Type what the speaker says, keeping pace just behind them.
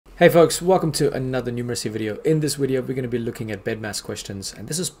Hey folks, welcome to another numeracy video. In this video, we're going to be looking at BEDMAS questions, and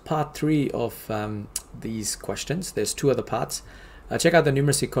this is part 3 of these questions. There's 2 other parts. Check out the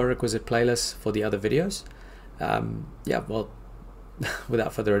numeracy co-requisite playlist for the other videos. Yeah, well,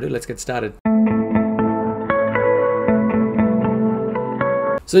 without further ado, let's get started.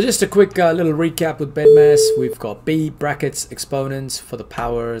 So just a quick little recap with BEDMAS. We've got B, brackets, exponents for the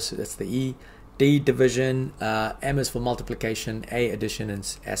powers, that's the E. D, division, M is for multiplication, A, addition,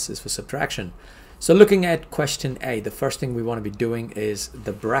 and S is for subtraction. So looking at question A, the first thing we want to be doing is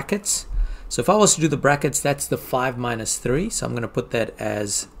the brackets. So if I was to do the brackets, that's the 5 minus 3. So I'm going to put that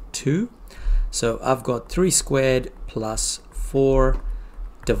as 2. So I've got 3 squared plus 4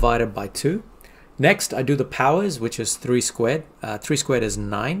 divided by 2. Next, I do the powers, which is 3 squared. 3 squared is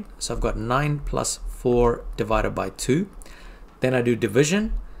 9. So I've got 9 plus 4 divided by 2. Then I do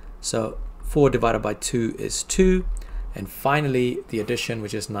division. So 4 divided by 2 is 2, and finally the addition,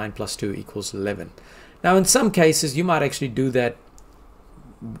 which is 9 plus 2 equals 11. Now in some cases you might actually do that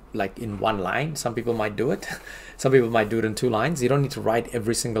like in one line. Some people might do it. Some people might do it in 2 lines. You don't need to write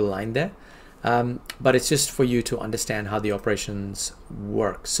every single line there, but it's just for you to understand how the operations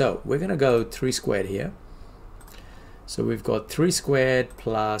work. So we're going to go 3 squared here. So we've got 3 squared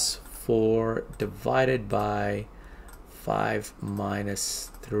plus 4 divided by 5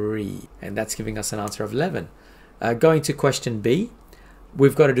 minus 3, and that's giving us an answer of 11. Going to question B,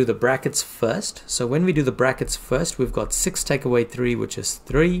 we've got to do the brackets first. So when we do the brackets first, we've got 6 take away 3, which is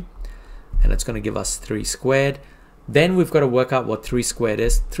 3, and it's going to give us 3 squared. Then we've got to work out what 3 squared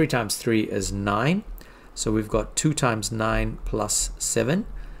is. 3 times 3 is 9, so we've got 2 times 9 plus 7.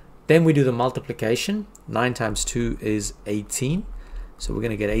 Then we do the multiplication. 9 times 2 is 18, so we're going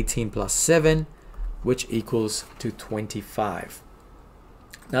to get 18 plus 7, which equals to 25.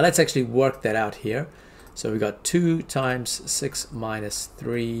 Now let's actually work that out here. So we got 2 times 6 minus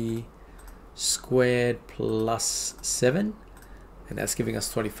 3 squared plus 7, and that's giving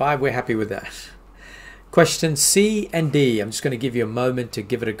us 25. We're happy with that. Question C and D, I'm just going to give you a moment to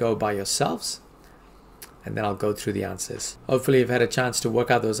give it a go by yourselves, and then I'll go through the answers. Hopefully you've had a chance to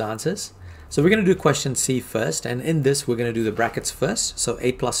work out those answers. So we're going to do question C first, and in this we're going to do the brackets first. So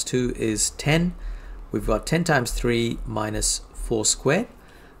 8 plus 2 is 10. We've got 10 times 3 minus 4 squared.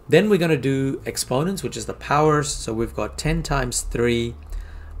 Then we're going to do exponents, which is the powers. So we've got 10 times 3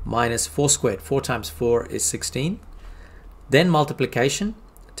 minus 4 squared. 4 times 4 is 16. Then multiplication.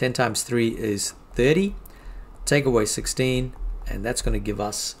 10 times 3 is 30. Take away 16, and that's going to give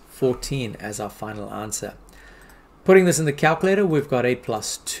us 14 as our final answer. Putting this in the calculator, we've got 8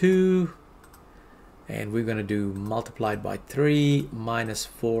 plus 2. And we're going to do multiplied by 3 minus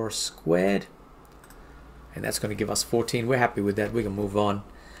 4 squared. And that's going to give us 14. We're happy with that. We can move on.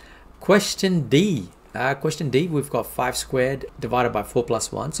 Question D. We've got 5 squared divided by 4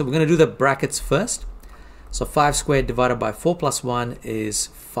 plus 1. So we're going to do the brackets first. So 5 squared divided by 4 plus 1 is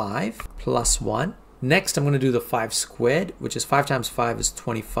 5 plus 1. Next, I'm going to do the 5 squared, which is 5 times 5 is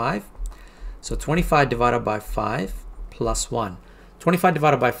 25. So 25 divided by 5 plus 1. 25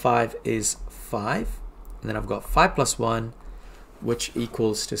 divided by 5 is 5. And then I've got 5 plus 1, which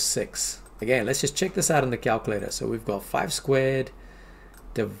equals to 6. Again, let's just check this out in the calculator. So we've got 5 squared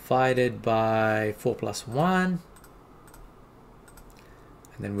divided by 4 plus 1. And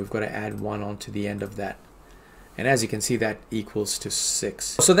then we've got to add 1 onto the end of that. And as you can see, that equals to 6.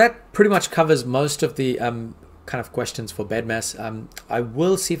 So that pretty much covers most of the kind of questions for BEDMAS. I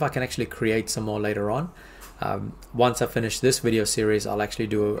will see if I can actually create some more later on. Once I finish this video series, I'll actually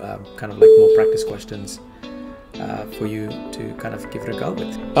do kind of like more practice questions for you to kind of give it a go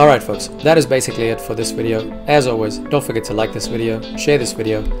with. Alright folks, that is basically it for this video. As always, don't forget to like this video, share this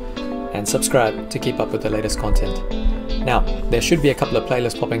video, and subscribe to keep up with the latest content. Now, there should be a couple of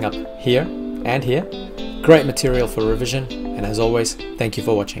playlists popping up here and here. Great material for revision, and as always, thank you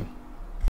for watching.